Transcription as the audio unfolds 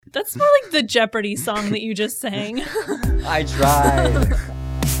That's more like the Jeopardy song that you just sang. I tried.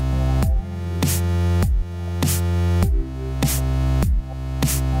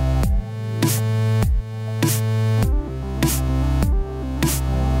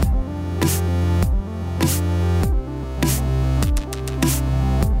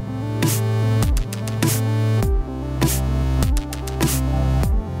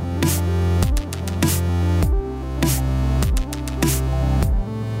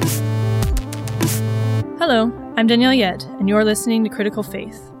 Hello, I'm Danielle Yed, and you're listening to Critical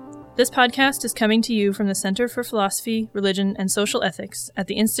Faith. This podcast is coming to you from the Center for Philosophy, Religion, and Social Ethics at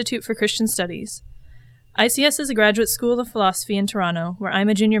the Institute for Christian Studies. ICS is a graduate school of philosophy in Toronto, where I'm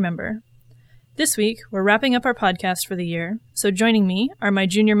a junior member. This week, we're wrapping up our podcast for the year, so joining me are my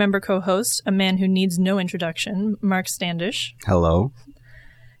junior member co-host, a man who needs no introduction, Mark Standish. Hello.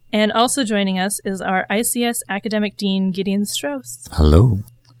 And also joining us is our ICS Academic Dean, Gideon Strauss. Hello.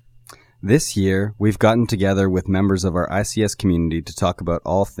 This year, we've gotten together with members of our ICS community to talk about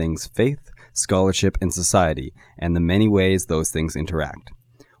all things faith, scholarship, and society, and the many ways those things interact.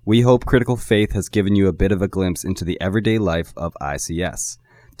 We hope Critical Faith has given you a bit of a glimpse into the everyday life of ICS.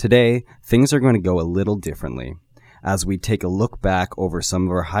 Today, things are going to go a little differently, as we take a look back over some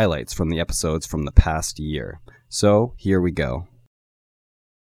of our highlights from the episodes from the past year. So, here we go.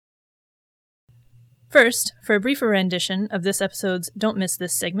 First, for a briefer rendition of this episode's Don't Miss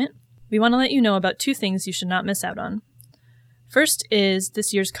This segment, we want to let you know about two things you should not miss out on. First is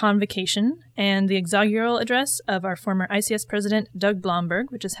this year's convocation and the exaugural address of our former ICS president, Doug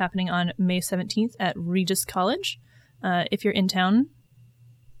Blomberg, which is happening on May 17th at Regis College. If you're in town,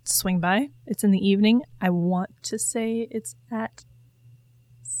 swing by. It's in the evening. I want to say it's at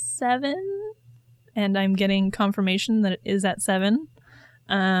 7, and I'm getting confirmation that it is at 7.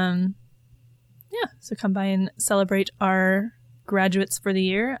 So come by and celebrate our graduates for the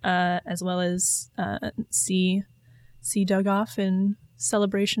year, as well as see Doug off in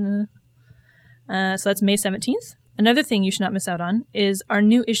celebration. So that's May 17th. Another thing you should not miss out on is our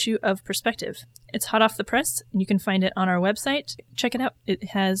new issue of Perspective. It's hot off the press, and you can find it on our website. Check it out.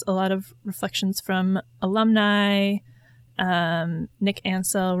 It has a lot of reflections from alumni. Nick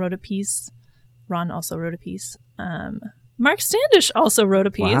Ansell wrote a piece. Ron also wrote a piece. Mark Standish also wrote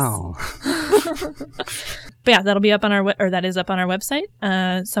a piece. Wow. But yeah, that'll be up on that is up on our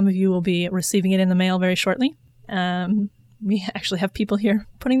website. Some of you will be receiving it in the mail very shortly. We actually have people here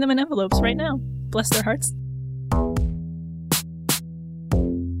putting them in envelopes right now. Bless their hearts.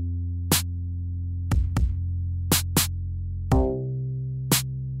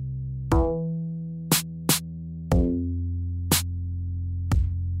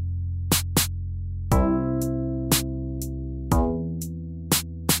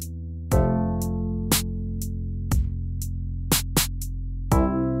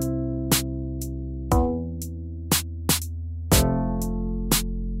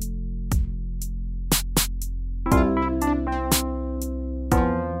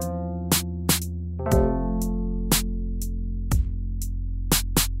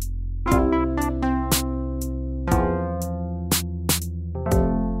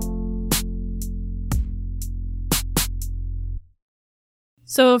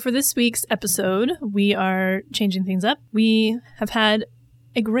 So for this week's episode, we are changing things up. We have had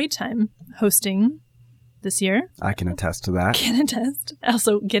a great time hosting this year. I can attest to that. Can attest.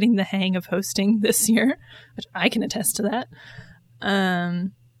 Also getting the hang of hosting this year, which I can attest to that.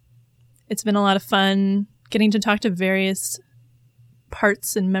 It's been a lot of fun getting to talk to various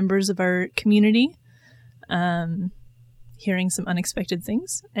parts and members of our community, hearing some unexpected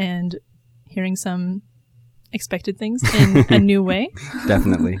things and hearing some expected things in a new way.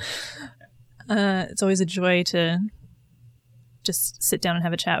 Definitely. It's always a joy to just sit down and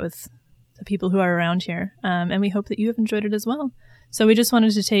have a chat with the people who are around here. And we hope that you have enjoyed it as well. So we just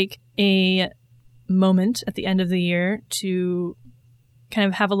wanted to take a moment at the end of the year to kind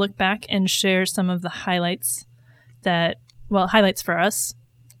of have a look back and share some of the highlights highlights for us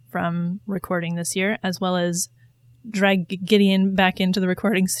from recording this year, as well as drag Gideon back into the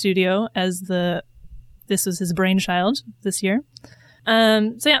recording studio as this was his brainchild this year.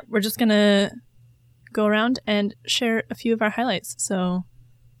 We're just going to go around and share a few of our highlights. So,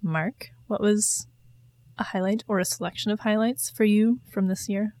 Mark, what was a highlight or a selection of highlights for you from this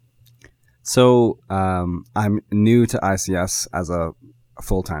year? So, I'm new to ICS as a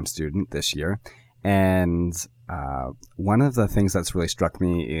full-time student this year, and one of the things that's really struck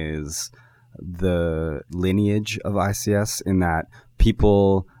me is the lineage of ICS, in that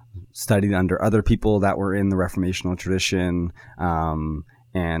people studied under other people that were in the Reformational tradition,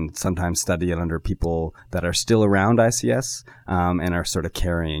 and sometimes study it under people that are still around ICS and are sort of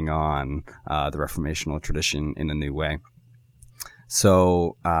carrying on the reformational tradition in a new way.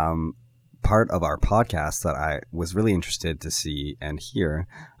 So part of our podcast that I was really interested to see and hear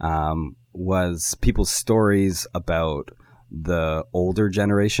was people's stories about the older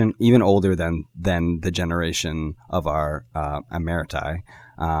generation, even older than the generation of our emeriti,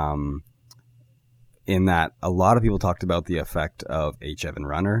 in that a lot of people talked about the effect of H. Evan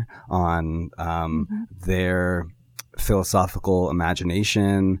Runner on their philosophical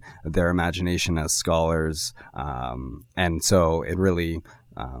imagination, their imagination as scholars, and so it really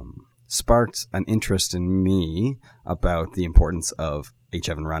sparked an interest in me about the importance of H.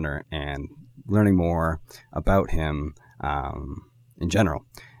 Evan Runner and learning more about him in general.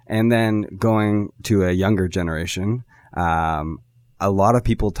 And then going to a younger generation, a lot of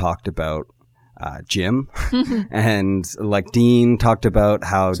people talked about Jim, and like Dean talked about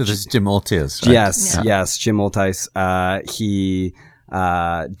how. So this is Jim Altius, right? Yes, Jim Altius.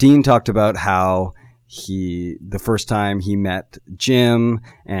 Dean talked about how the first time he met Jim,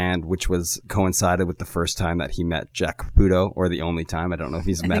 and which was coincided with the first time that he met Jack Caputo, or the only time. I don't know if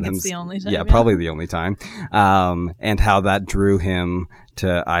he's met him. It's the only time. Yeah, probably the only time. And how that drew him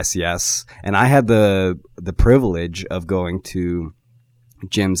to ICS. And I had the privilege of going to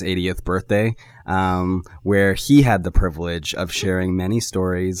Jim's 80th birthday, where he had the privilege of sharing many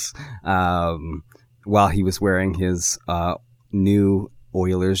stories while he was wearing his new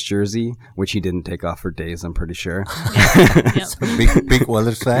Oilers jersey, which he didn't take off for days, I'm pretty sure. Yep. So big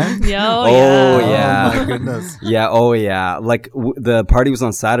Oilers fan? Yeah, Oh, yeah. Oh, my goodness. Yeah, oh yeah. Like the party was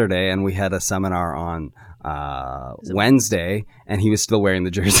on Saturday, and we had a seminar on Wednesday, and he was still wearing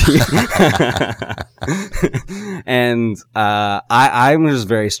the jersey. And I'm just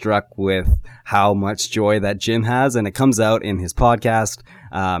very struck with how much joy that Jim has, and it comes out in his podcast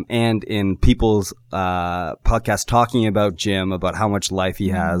and in people's podcast talking about Jim, about how much life he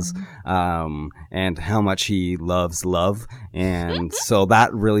has and how much he loves love. And so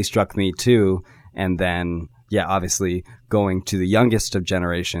that really struck me too. And then yeah, obviously going to the youngest of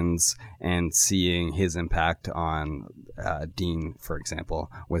generations and seeing his impact on Dean, for example,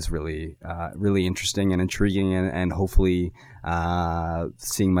 was really, really interesting and intriguing, and hopefully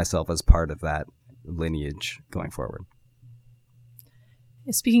seeing myself as part of that lineage going forward.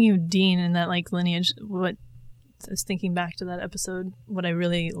 Speaking of Dean and that like lineage, what I was thinking back to that episode, what I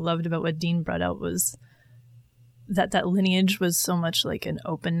really loved about what Dean brought out was that lineage was so much like an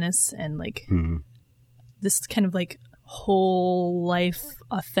openness and like this kind of like whole life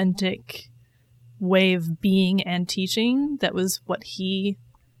authentic way of being and teaching. That was what he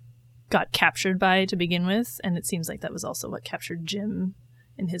got captured by to begin with, and it seems like that was also what captured Jim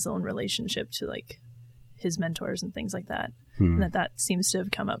in his own relationship to like his mentors and things like that. And that seems to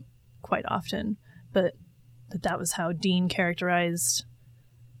have come up quite often, but that was how Dean characterized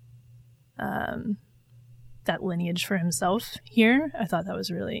that lineage for himself here. I thought that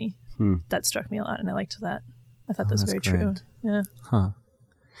was really that struck me a lot, and I liked that. I thought that was very true. Yeah. Huh.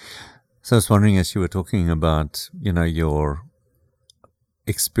 So I was wondering, as you were talking about, your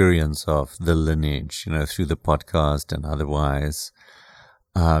experience of the lineage, through the podcast and otherwise,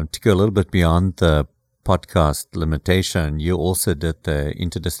 to go a little bit beyond the podcast limitation, you also did the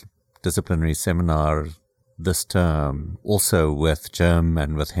interdisciplinary seminar this term, also with Jim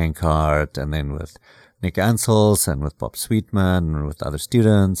and with Henk Hart, and then with Nick Ansels and with Bob Sweetman and with other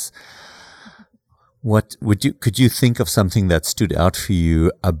students. Could you think of something that stood out for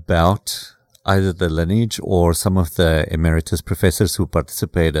you about either the lineage or some of the emeritus professors who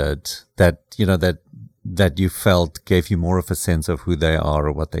participated that you felt gave you more of a sense of who they are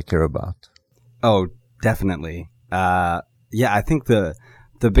or what they care about? Oh, definitely. I think the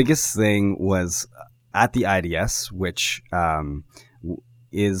biggest thing was at the IDS, which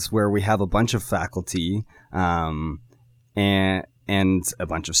is where we have a bunch of faculty and a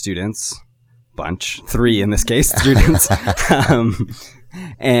bunch of students. Three in this case, students.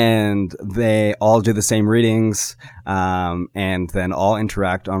 And they all do the same readings, and then all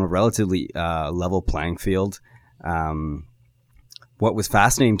interact on a relatively level playing field. What was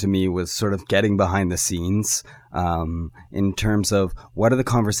fascinating to me was sort of getting behind the scenes in terms of what are the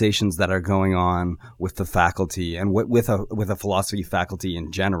conversations that are going on with the faculty and with a philosophy faculty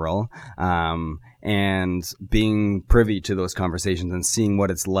in general, and being privy to those conversations and seeing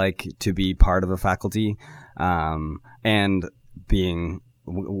what it's like to be part of a faculty, and being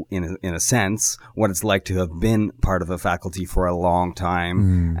in a sense, what it's like to have been part of a faculty for a long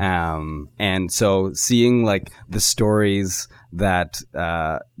time. And so seeing like the stories that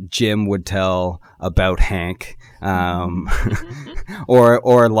Jim would tell about Hank,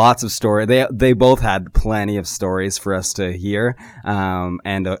 or lots of stories. They both had plenty of stories for us to hear.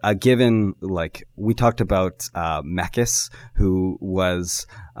 And given, like, we talked about Mekis, who was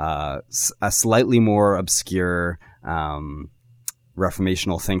a slightly more obscure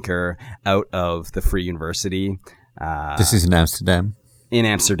Reformational thinker out of the Free University. This is in Amsterdam. In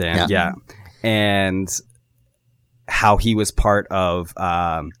Amsterdam, yeah. And how he was part of,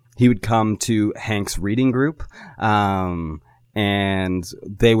 he would come to Hank's reading group, and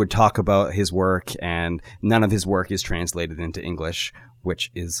they would talk about his work, and none of his work is translated into English,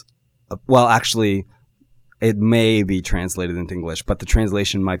 which is, well, actually, it may be translated into English, but the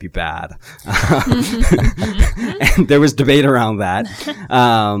translation might be bad. And there was debate around that.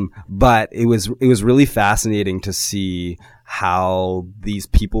 But it was really fascinating to see how these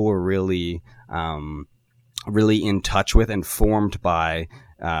people were really in touch with and formed by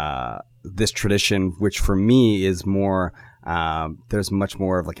this tradition, which for me is more, there's much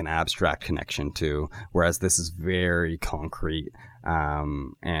more of like an abstract connection to, whereas this is very concrete.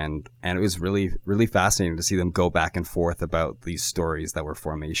 And it was really, really fascinating to see them go back and forth about these stories that were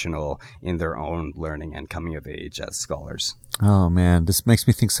formational in their own learning and coming of age as scholars. Oh man, this makes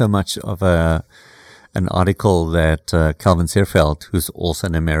me think so much of an article that Calvin Seerveld, who's also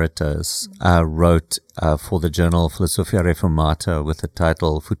an emeritus, wrote for the journal Philosophia Reformata with the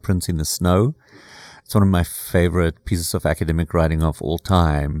title Footprints in the Snow. It's one of my favorite pieces of academic writing of all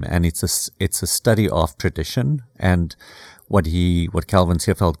time, and it's a study of tradition and what Calvin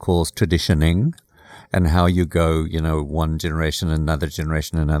Seerveld calls traditioning, and how you go, one generation, another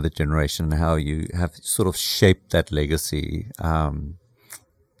generation, and how you have sort of shaped that legacy.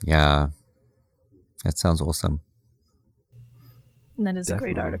 That sounds awesome. And that is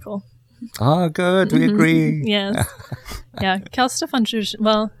Definitely. a great article. Oh, good. We agree. Yes. Yeah. Cal stuff on tradition.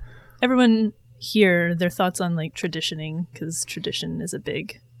 Well, everyone here, their thoughts on like traditioning, because tradition is a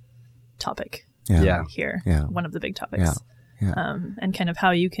big topic Yeah. here. Yeah. One of the big topics. Yeah. And kind of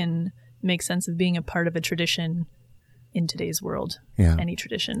how you can make sense of being a part of a tradition in today's world. Yeah. Any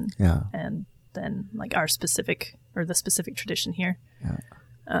tradition. Yeah. And then like our specific, or the specific tradition here. Yeah.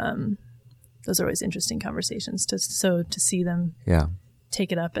 Those are always interesting conversations to see them Yeah.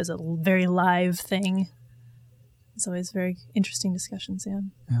 take it up as a very live thing. It's always very interesting discussions. Yeah.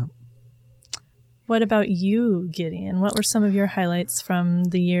 What about you, Gideon? What were some of your highlights from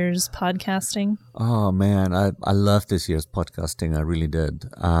the year's podcasting? Oh man, I loved this year's podcasting. I really did.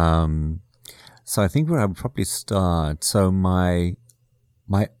 So I think where I would probably start. So my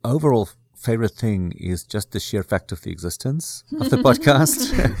overall favorite thing is just the sheer fact of the existence of the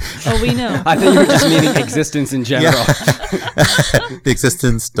podcast. Oh, we know. I think you were just meaning existence in general. The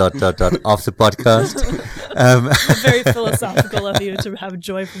existence ... of the podcast. Very philosophical of you to have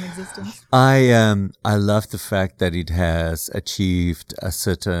joy from existence. I love the fact that it has achieved a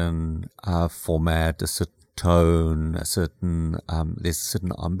certain format, a certain tone, there's a certain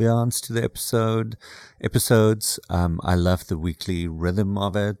ambiance to the episodes. I love the weekly rhythm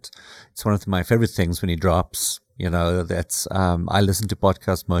of it. It's one of my favorite things when it drops. That's I listen to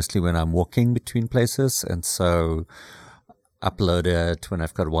podcasts mostly when I'm walking between places, and so upload it when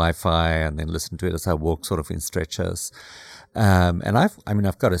I've got Wi-Fi and then listen to it as I walk, sort of in stretches. And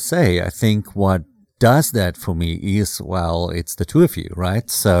I've got to say, I think what does that for me is, well, it's the two of you, right?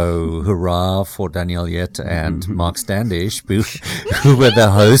 So hurrah for Danielle Yett and Mark Standish, who were the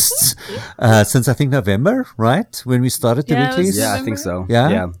hosts since I think November, right? When we started the weeklies? Yeah, I think so.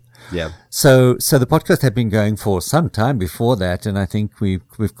 Yeah? Yeah. So the podcast had been going for some time before that, and I think we've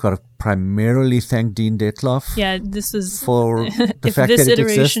got to primarily thank Dean Detloff. Yeah, this is for the fact that it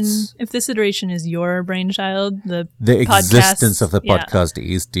exists. If this iteration is your brainchild, the existence of the podcast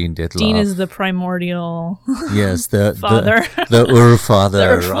is Dean Detloff. Dean is the primordial yes, the father, the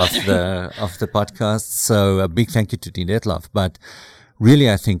Ur-father of the podcast. So a big thank you to Dean Detloff. But really,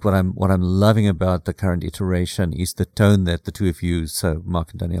 I think what I'm loving about the current iteration is the tone that the two of you, so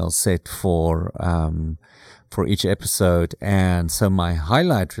Mark and Danielle, set for each episode. And so my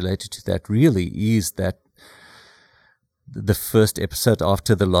highlight related to that really is that the first episode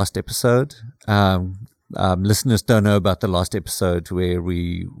after the last episode. Listeners don't know about the last episode where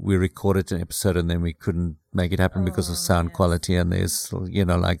we recorded an episode and then we couldn't make it happen because of sound quality, and there's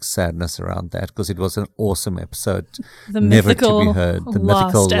like sadness around that because it was an awesome episode, the never mythical to be heard, the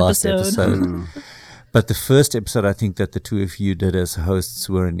mythical lost episode. But the first episode, I think, that the two of you did as hosts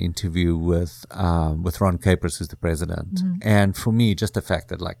were an interview with Ron Capers, who's the president. Mm-hmm. And for me, just the fact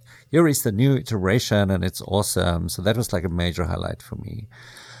that, like, here is the new iteration and it's awesome. So that was like a major highlight for me.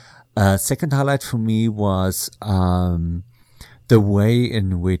 Second highlight for me was the way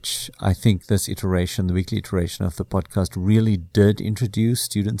in which I think this iteration, the weekly iteration of the podcast, really did introduce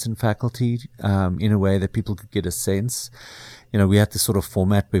students and faculty in a way that people could get a sense. You know, we had this sort of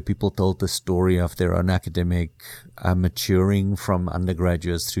format where people told the story of their own academic maturing from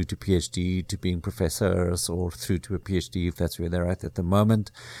undergraduates through to PhD to being professors, or through to a PhD if that's where they're at the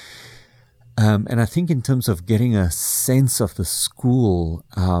moment. And I think in terms of getting a sense of the school,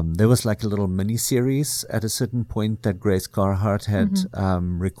 there was like a little mini-series at a certain point that Grace Carhart had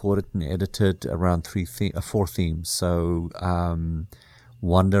recorded and edited around four themes. So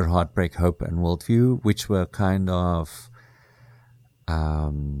Wonder, Heartbreak, Hope, and Worldview, which were kind of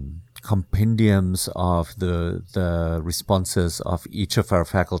compendiums of the responses of each of our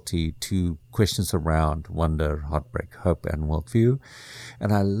faculty to questions around wonder, heartbreak, hope, and worldview.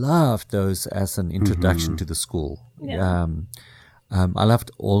 And I loved those as an introduction to the school. Yeah. I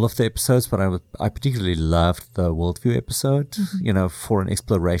loved all of the episodes, but I particularly loved the worldview episode, you know, for an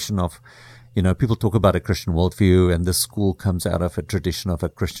exploration of, you know, people talk about a Christian worldview, and this school comes out of a tradition of a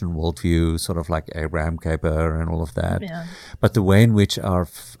Christian worldview, sort of like Abraham Kuyper and all of that. Yeah. But the way in which our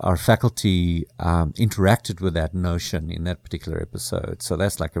faculty interacted with that notion in that particular episode, so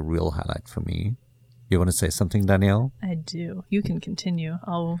that's like a real highlight for me. You want to say something, Danielle? I do. You can continue.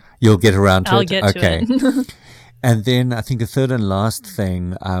 You'll get around to I'll it? get to it. And then I think the third and last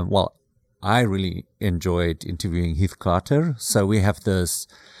thing, I really enjoyed interviewing Heath Carter. So we have this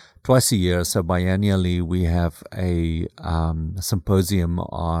twice a year, so biennially, we have a symposium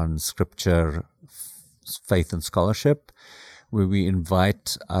on scripture, faith, and scholarship, where we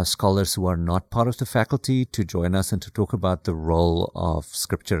invite scholars who are not part of the faculty to join us and to talk about the role of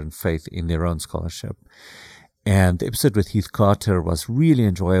scripture and faith in their own scholarship. And the episode with Heath Carter was really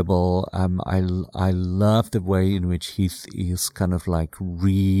enjoyable. I love the way in which Heath is kind of like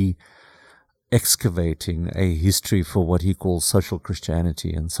excavating a history for what he calls social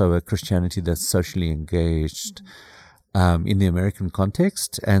Christianity, and so a Christianity that's socially engaged in the American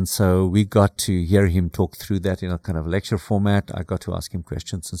context. And so we got to hear him talk through that in a kind of lecture format. I got to ask him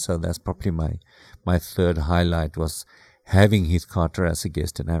questions, and so that's probably my third highlight, was having Heath Carter as a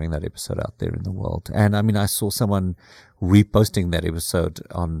guest and having that episode out there in the world. And I mean, I saw someone reposting that episode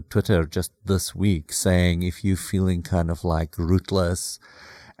on Twitter just this week saying, if you're feeling kind of like rootless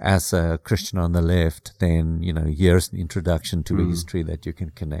as a Christian on the left, then, you know, here's an introduction to a history that you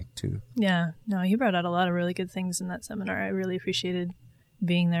can connect to. Yeah, no, he brought out a lot of really good things in that seminar. I really appreciated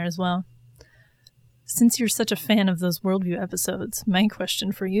being there as well. Since you're such a fan of those worldview episodes, my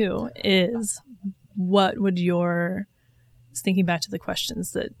question for you is, what would thinking back to the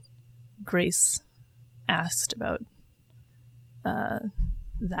questions that Grace asked about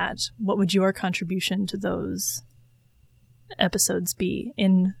that, what would your contribution to those episodes be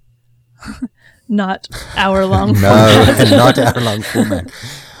in not hour-long format? No, not hour-long format.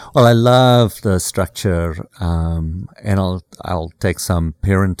 Well, I love the structure, and I'll take some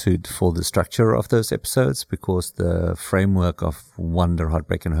parenthood for the structure of those episodes, because the framework of Wonder,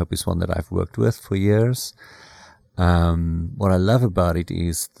 Heartbreak, and Hope is one that I've worked with for years. What I love about it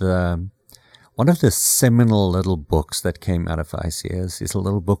is one of the seminal little books that came out of ICS is a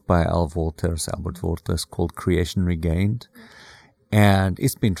little book by Albert Wolters, called Creation Regained. And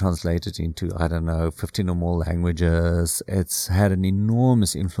it's been translated into, 15 or more languages. It's had an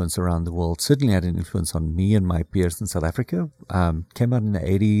enormous influence around the world, certainly had an influence on me and my peers in South Africa. Came out in the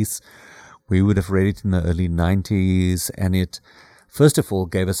 80s. We would have read it in the early 90s. And it, first of all,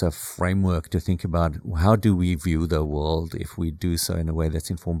 gave us a framework to think about how do we view the world if we do so in a way that's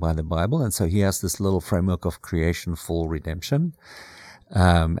informed by the Bible. And so he has this little framework of creation, fall, redemption,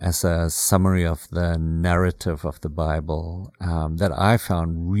 as a summary of the narrative of the Bible, that I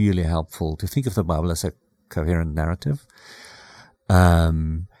found really helpful to think of the Bible as a coherent narrative.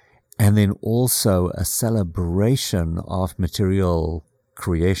 And then also a celebration of material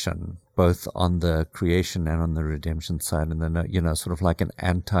creation, both on the creation and on the redemption side, and then, sort of like an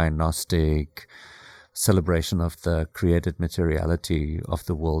anti-Gnostic celebration of the created materiality of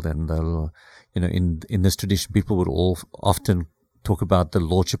the world. And in this tradition, people would all often talk about the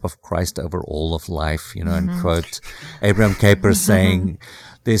lordship of Christ over all of life, and quote Abraham Kuyper saying,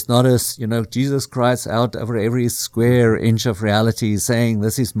 there's not Jesus cries out over every square inch of reality saying,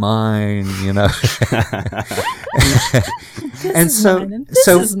 this is mine, This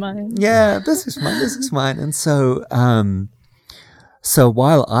is mine. Yeah, this is mine. And so, So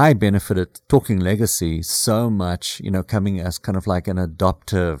while I benefited, talking legacy, so much, coming as kind of like an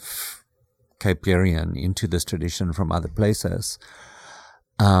adoptive Caperian into this tradition from other places,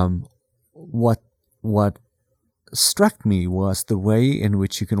 what struck me was the way in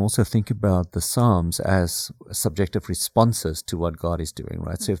which you can also think about the Psalms as subjective responses to what God is doing,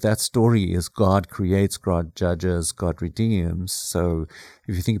 right? So if that story is God creates, God judges, God redeems. So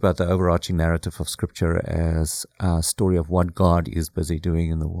if you think about the overarching narrative of Scripture as a story of what God is busy doing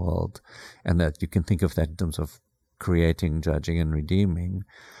in the world, and that you can think of that in terms of creating, judging, and redeeming.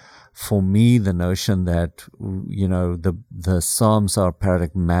 For me, the notion that, the Psalms are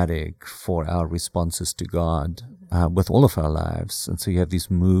paradigmatic for our responses to God with all of our lives. And so you have these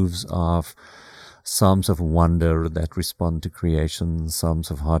moves of Psalms of wonder that respond to creation,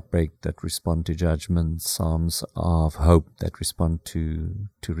 Psalms of heartbreak that respond to judgment, Psalms of hope that respond to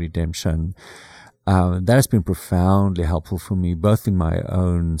redemption. That has been profoundly helpful for me, both in my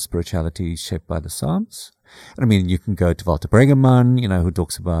own spirituality shaped by the Psalms. I mean, you can go to Walter Bregemann, who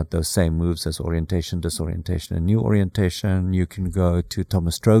talks about those same moves as orientation, disorientation, and new orientation. You can go to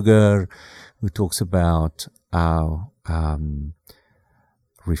Thomas Stroger, who talks about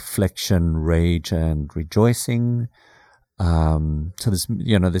reflection, rage, and rejoicing. So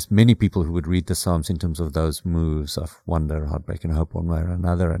there's many people who would read the Psalms in terms of those moves of wonder, heartbreak, and hope one way or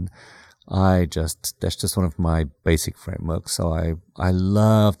another. And that's just one of my basic frameworks. So I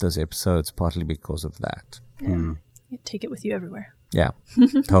love those episodes partly because of that. Yeah. You take it with you everywhere. Yeah,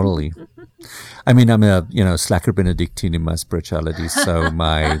 totally. I mean, I'm a, slacker Benedictine in my spirituality. So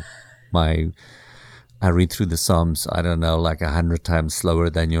I read through the Psalms, I don't know, like 100 times slower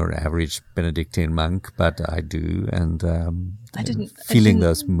than your average Benedictine monk, but I do. And feeling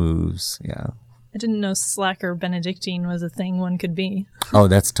those moves. Yeah. I didn't know slacker Benedictine was a thing one could be. Oh,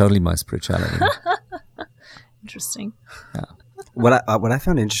 that's totally my spirituality. Interesting. Yeah. What I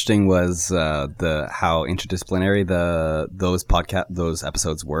found interesting was how interdisciplinary those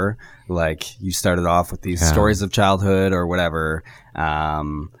episodes were. Like, you started off with these stories of childhood or whatever,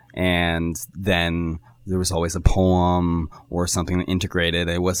 and then there was always a poem or something integrated.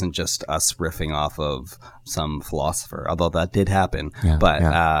 It wasn't just us riffing off of some philosopher, although that did happen. Yeah,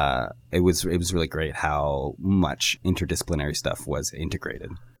 but it was really great how much interdisciplinary stuff was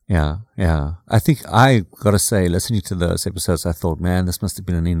integrated. Yeah. I think I got to say, listening to those episodes, I thought, man, this must have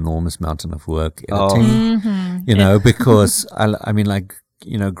been an enormous mountain of work editing, because I mean, like,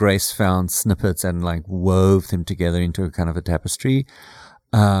 Grace found snippets and like wove them together into a kind of a tapestry.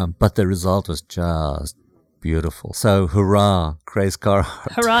 But the result was just beautiful. So hurrah, Grace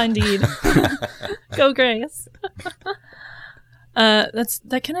Carhart. Hurrah indeed. Go Grace.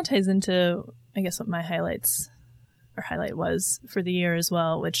 That kind of ties into, I guess, what my highlight was for the year as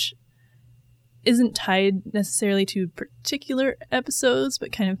well, which isn't tied necessarily to particular episodes,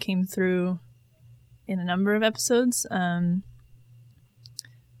 but kind of came through in a number of episodes.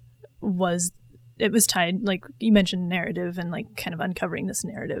 It was tied, like you mentioned, narrative, and like kind of uncovering this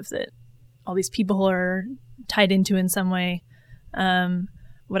narrative that all these people are tied into in some way.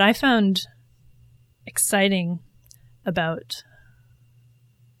 What I found exciting about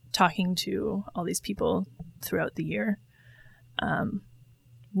talking to all these people throughout the year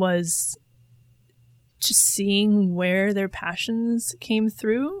was just seeing where their passions came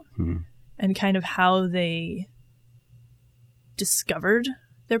through and kind of how they discovered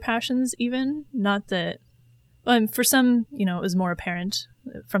their passions, even. Not that, for some, it was more apparent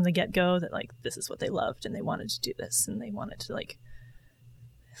from the get-go that, like, this is what they loved and they wanted to do this and they wanted to, like,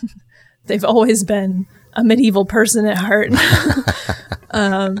 they've always been a medieval person at heart.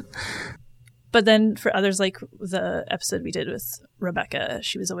 But then for others, like the episode we did with Rebecca,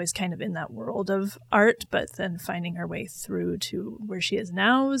 she was always kind of in that world of art, but then finding her way through to where she is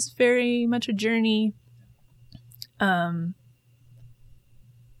now was very much a journey.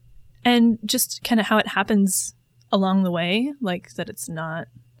 And just kind of how it happens along the way, like that it's not...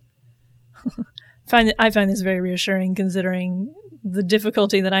 I find this very reassuring considering the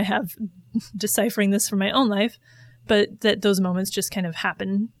difficulty that I have deciphering this from my own life, but that those moments just kind of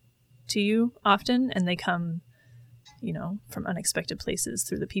happen to you often, and they come, from unexpected places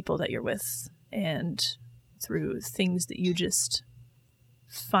through the people that you're with and through things that you just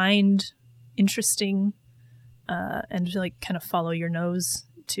find interesting and like kind of follow your nose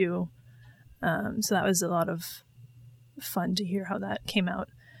to. So that was a lot of fun to hear how that came out.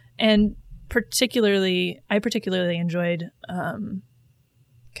 And I particularly enjoyed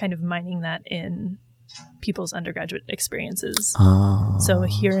kind of mining that in people's undergraduate experiences. Oh. So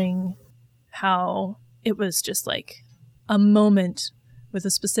hearing how it was just like a moment with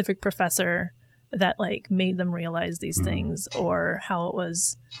a specific professor that like made them realize these things, or how it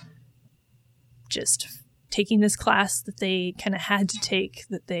was just taking this class that they kind of had to take,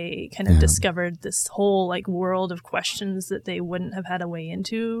 that they kind of discovered this whole like world of questions that they wouldn't have had a way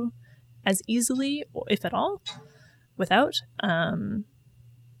into as easily, if at all, without.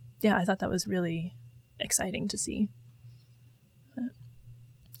 I thought that was really exciting to see.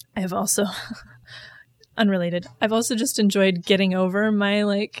 I have also, unrelated, I've also just enjoyed getting over my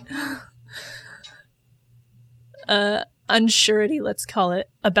like unsurety, let's call it,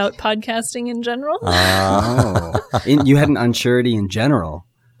 about podcasting in general. You had an unsurety in general.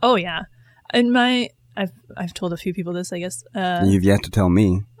 Oh yeah, and I've told a few people this, I guess. You've yet to tell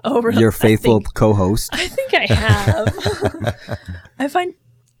me. Oh, really? Your faithful co-host. I think I have. I find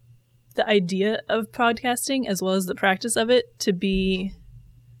the idea of podcasting as well as the practice of it to be,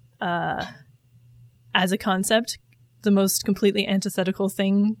 as a concept, the most completely antithetical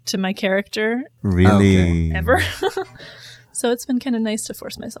thing to my character. Really? Ever. So it's been kind of nice to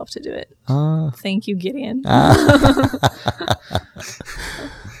force myself to do it. Thank you, Gideon.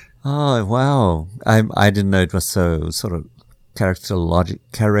 Oh, wow. I didn't know it was so sort of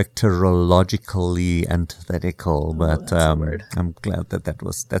characterologically antithetical, but that's a word. I'm glad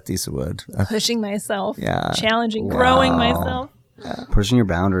that is a word. Pushing myself, Yeah. challenging, growing myself. Pushing your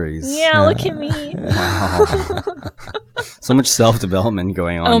boundaries. Yeah, look at me. Wow. So much self-development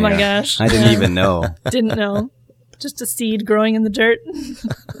going on. Oh my here. gosh. I didn't even know. Didn't know. Just a seed growing in the dirt.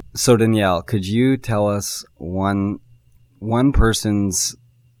 So Danielle, could you tell us one person's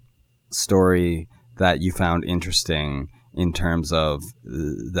story that you found interesting in terms of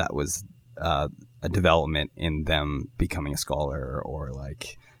that was a development in them becoming a scholar, or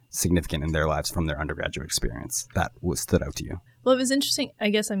like significant in their lives from their undergraduate experience that stood out to you? Well, it was interesting. I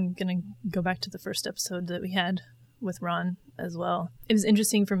guess I'm going to go back to the first episode that we had with Ron as well. It was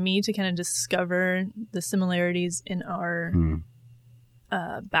interesting for me to kind of discover the similarities in our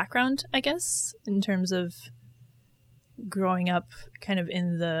background, I guess, in terms of growing up kind of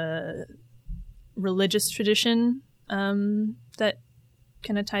in the religious tradition that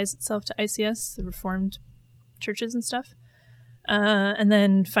kind of ties itself to ICS, the Reformed churches and stuff. And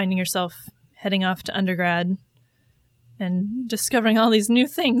then finding yourself heading off to undergrad and discovering all these new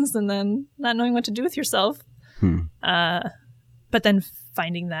things and then not knowing what to do with yourself. But then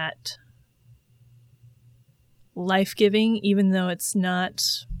finding that life-giving, even though it's not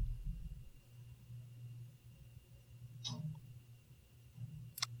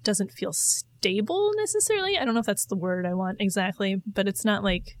doesn't feel stable necessarily. I don't know if that's the word I want exactly, but it's not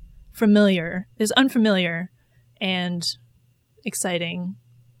like familiar. It's unfamiliar and exciting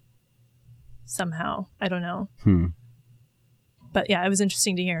somehow. I don't know. But yeah, it was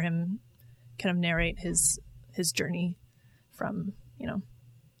interesting to hear him kind of narrate his journey from,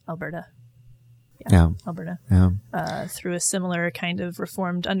 Alberta. Alberta. Yeah. Through a similar kind of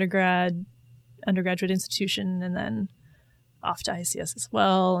Reformed undergraduate institution, and then off to ICS as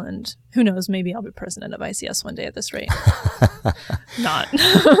well. And who knows, maybe I'll be president of ICS one day at this rate. Not.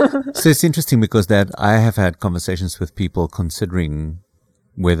 So it's interesting because that I have had conversations with people considering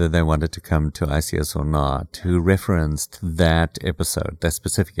whether they wanted to come to ICS or not, who referenced that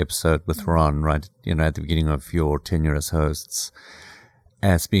specific episode with Ron, right, at the beginning of your tenure as hosts,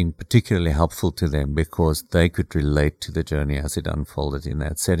 as being particularly helpful to them because they could relate to the journey as it unfolded in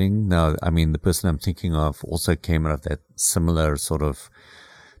that setting. Now, I mean, the person I'm thinking of also came out of that similar sort of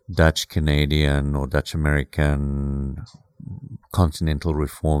Dutch-Canadian or Dutch-American continental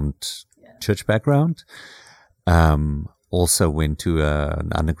Reformed church background. Also went to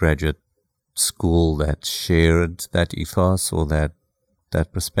an undergraduate school that shared that ethos or that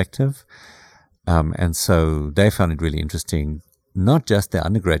perspective. And so they found it really interesting, not just the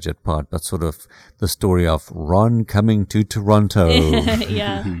undergraduate part, but sort of the story of Ron coming to Toronto.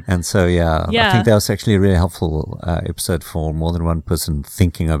 Yeah. And so, I think that was actually a really helpful episode for more than one person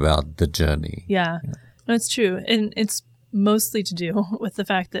thinking about the journey. Yeah. No, it's true. And it's mostly to do with the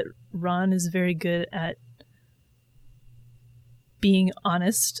fact that Ron is very good at being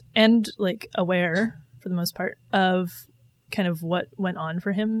honest and like aware, for the most part, of kind of what went on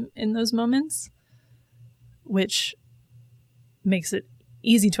for him in those moments, which makes it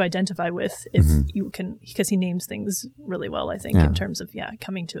easy to identify with if you can, because he names things really well, I think, in terms of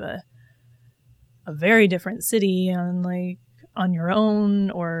coming to a very different city on your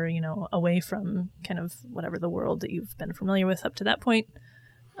own, or away from kind of whatever the world that you've been familiar with up to that point,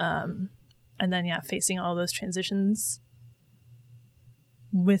 and then facing all those transitions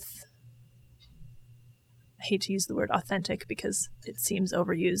with, I hate to use the word authentic because it seems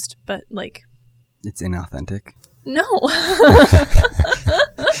overused, but like, it's inauthentic. no.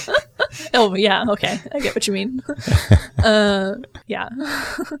 Oh, yeah. Okay. I get what you mean. Yeah.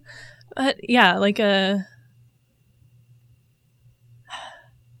 But yeah, like it's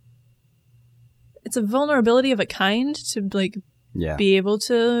a vulnerability of a kind to like be able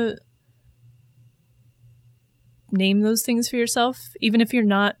to name those things for yourself, even if you're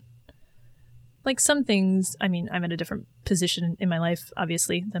not like some things. I mean, I'm at a different position in my life,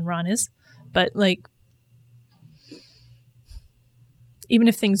 obviously, than Ron is, but like, even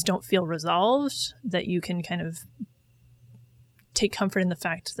if things don't feel resolved, that you can kind of take comfort in the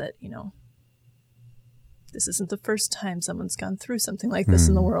fact that, you know, this isn't the first time someone's gone through something like this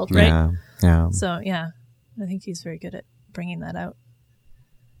in the world, right? Yeah. So, yeah, I think he's very good at bringing that out,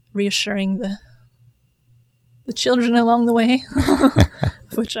 reassuring the children along the way,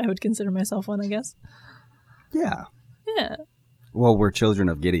 which I would consider myself one, I guess. Yeah. Yeah. Well, we're children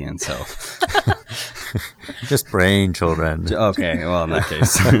of Gideon, so. Just brain children. Okay, well, in that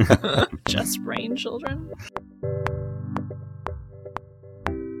case. Just brain children.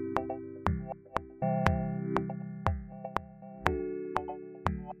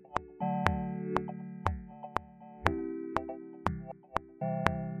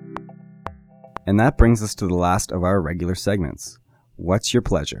 And that brings us to the last of our regular segments. What's your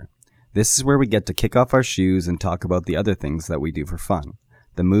pleasure? This is where we get to kick off our shoes and talk about the other things that we do for fun.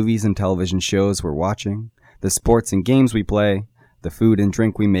 The movies and television shows we're watching, the sports and games we play, the food and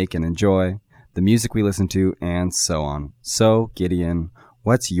drink we make and enjoy, the music we listen to, and so on. So, Gideon,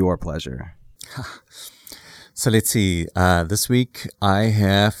 what's your pleasure? So let's see. This week I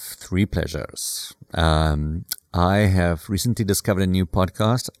have 3 pleasures. I have recently discovered a new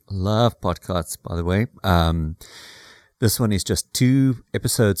podcast. Love podcasts, by the way. This one is just 2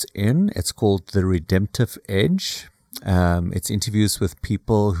 episodes in. It's called The Redemptive Edge. It's interviews with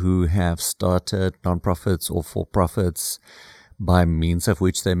people who have started nonprofits or for-profits by means of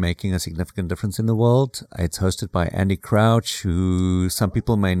which they're making a significant difference in the world. It's hosted by Andy Crouch, who some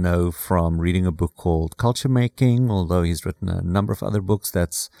people may know from reading a book called Culture Making, although he's written a number of other books.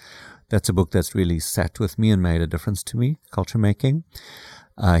 That's a book that's really sat with me and made a difference to me, Culture Making.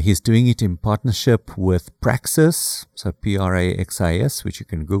 He's doing it in partnership with Praxis, so Praxis, which you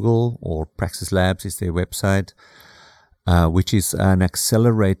can Google, or Praxis Labs is their website, which is an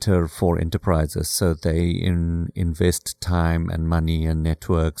accelerator for enterprises. So they invest time and money and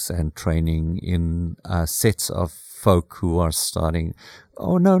networks and training in sets of folk who are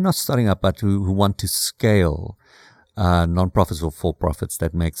not starting up, but who want to scale non-profits or for-profits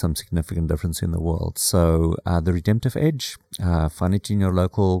that make some significant difference in the world. So The Redemptive Edge, find it in your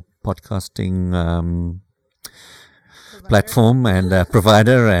local podcasting platform and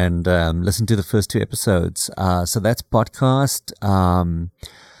provider, and listen to the first 2 episodes. So that's podcast.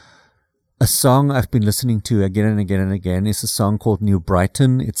 A song I've been listening to again and again and again is a song called New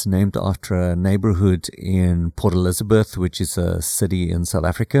Brighton. It's named after a neighborhood in Port Elizabeth, which is a city in South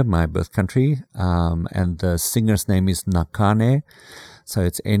Africa, my birth country. And the singer's name is Nakhane. So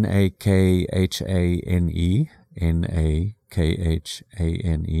it's Nakhane, Nakhane,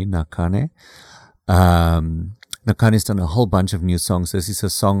 Nakhane. Nakhane's done a whole bunch of new songs. This is a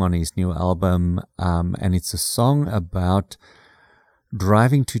song on his new album, and it's a song about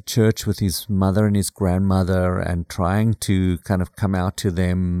driving to church with his mother and his grandmother and trying to kind of come out to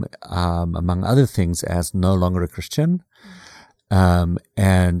them, among other things, as no longer a Christian. And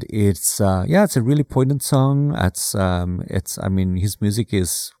it's a really poignant song. I mean, his music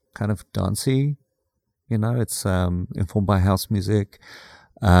is kind of dancey, it's informed by house music.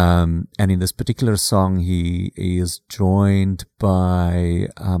 And in this particular song, he is joined by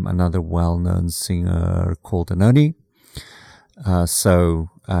another well-known singer called Anoni.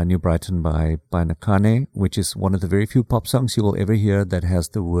 New Brighton by Nakhane, which is one of the very few pop songs you will ever hear that has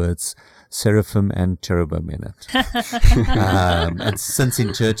the words seraphim and cherubim in it. And since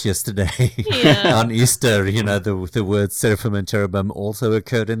in church yesterday on Easter, the words seraphim and cherubim also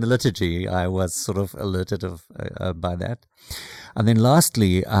occurred in the liturgy. I was sort of alerted by that. And then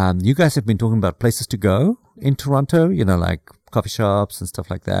lastly, you guys have been talking about places to go in Toronto, like coffee shops and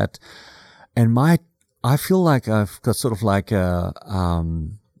stuff like that. And I feel like I've got sort of like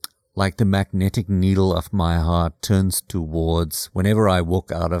the magnetic needle of my heart turns towards whenever I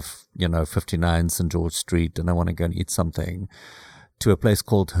walk out of, 59 St. George Street and I want to go and eat something, to a place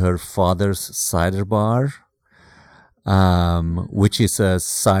called Her Father's Cider Bar, which is a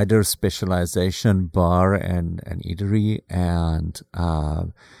cider specialization bar and eatery, and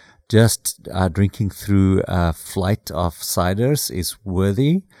just drinking through a flight of ciders is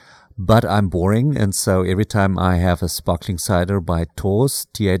worthy. But I'm boring, and so every time I have a sparkling cider by Tawse,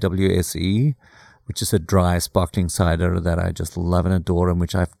 Tawse, which is a dry sparkling cider that I just love and adore, and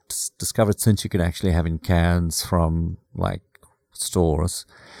which I've discovered since you could actually have in cans from like stores.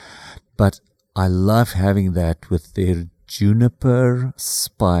 But I love having that with their juniper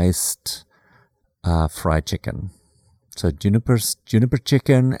spiced fried chicken. So juniper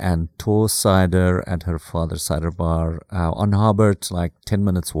chicken and Tor cider at her father's cider bar on Harbert, like 10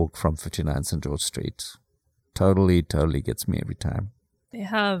 minutes walk from 59 St. George Street. Totally gets me every time. They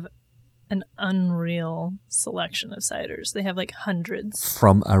have an unreal selection of ciders. They have like hundreds.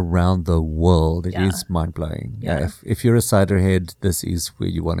 From around the world. It Yeah. is mind-blowing. Yeah. If you're a cider head, this is where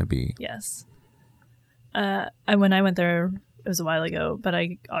you want to be. Yes. When I went there, it was a while ago, but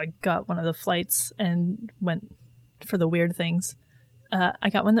I got one of the flights and went for the weird things. I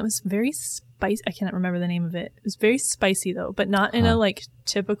got one that was very spicy. I cannot remember the name of it. It was very spicy though, but not in a like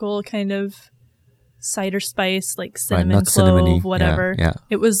typical kind of cider spice, like cinnamon, not clove, cinnamony. whatever. Yeah.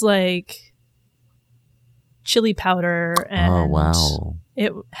 It was like chili powder, and Oh, wow.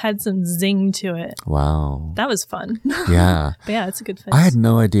 it had some zing to it. Wow. That was fun. Yeah. But yeah, it's a good fit. I had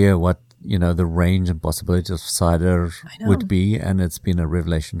no idea what, the range and possibilities of cider I know. would be, and it's been a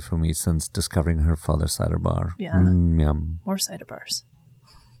revelation for me since discovering her father's cider bar. Yeah. Yum. More cider bars.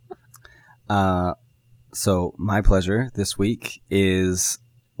 So my pleasure this week is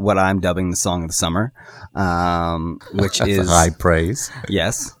what I'm dubbing the song of the summer, which That's is high praise.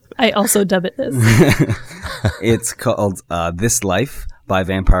 yes. I also dub it this. It's called This Life by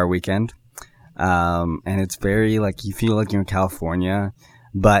Vampire Weekend. And it's very like you feel like you're in California,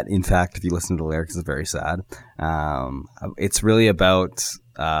 but in fact, if you listen to the lyrics, it's very sad. It's really about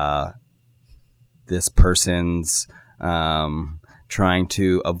this person's trying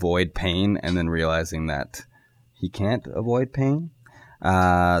to avoid pain and then realizing that he can't avoid pain.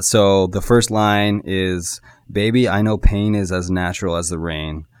 So the first line is, "Baby, I know pain is as natural as the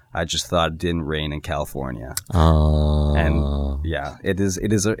rain. I just thought it didn't rain in California." And yeah, it is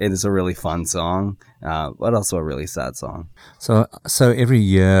a really fun song, but also a really sad song. So every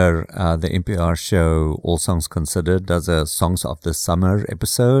year, the NPR show All Songs Considered does a Songs of the Summer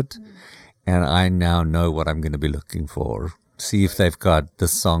episode, and I now know what I'm going to be looking for. See if they've got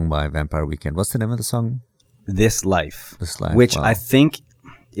this song by Vampire Weekend. What's the name of the song? This Life, Wow. which I think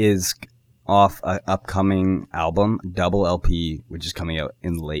is off an upcoming album, double LP, which is coming out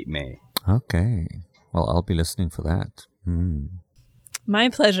in late May. Okay. Well, I'll be listening for that. My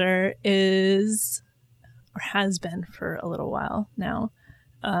pleasure is, or has been for a little while now,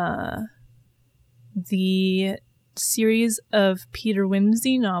 the series of Peter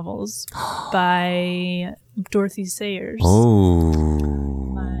Wimsey novels by Dorothy Sayers.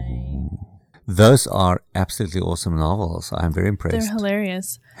 Those are absolutely awesome novels. I'm very impressed. They're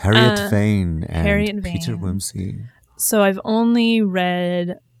hilarious. Harriet Vane and Harriet Peter Vane. Wimsey. So I've only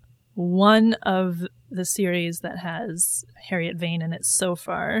read one of the series that has Harriet Vane in it so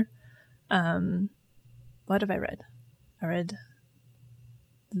far. What have I read? I read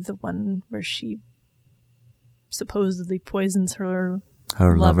the one where she supposedly poisons her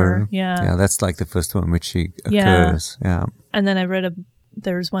lover. Yeah. Yeah, that's like the first one which she Yeah. occurs. Yeah. And then I read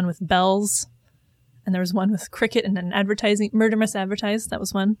there's one with bells, and there was one with cricket and an advertising, Murder Must Advertise. That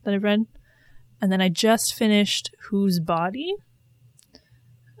was one that I read. And then I just finished Whose Body?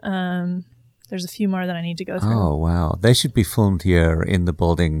 There's a few more that I need to go through. Oh, wow. They should be filmed here in the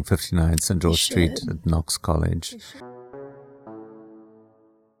building 59 St. George They Street should. at Knox College.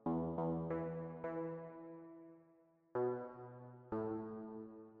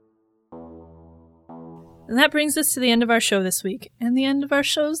 And that brings us to the end of our show this week, and the end of our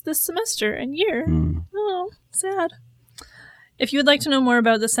shows this semester and year. Oh, sad. If you would like to know more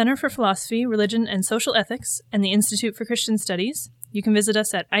about the Center for Philosophy, Religion, and Social Ethics and the Institute for Christian Studies, you can visit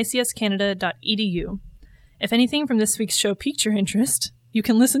us at icscanada.edu. If anything from this week's show piqued your interest, you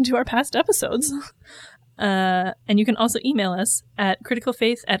can listen to our past episodes. And you can also email us at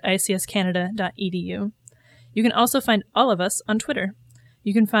criticalfaith@icscanada.edu. You can also find all of us on Twitter.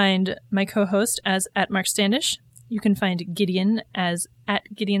 You can find my co-host as @MarkStandish. You can find Gideon as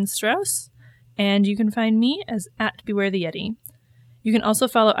 @GideonStrauss. And you can find me as @Beware the Yeti. You can also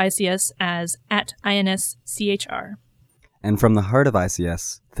follow ICS as @INSCHR. And from the heart of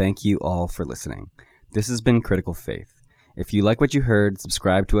ICS, thank you all for listening. This has been Critical Faith. If you like what you heard,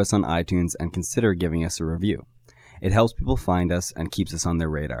 subscribe to us on iTunes and consider giving us a review. It helps people find us and keeps us on their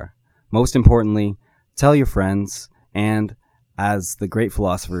radar. Most importantly, tell your friends, and as the great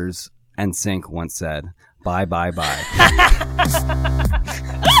philosophers NSYNC once said, bye, bye, bye.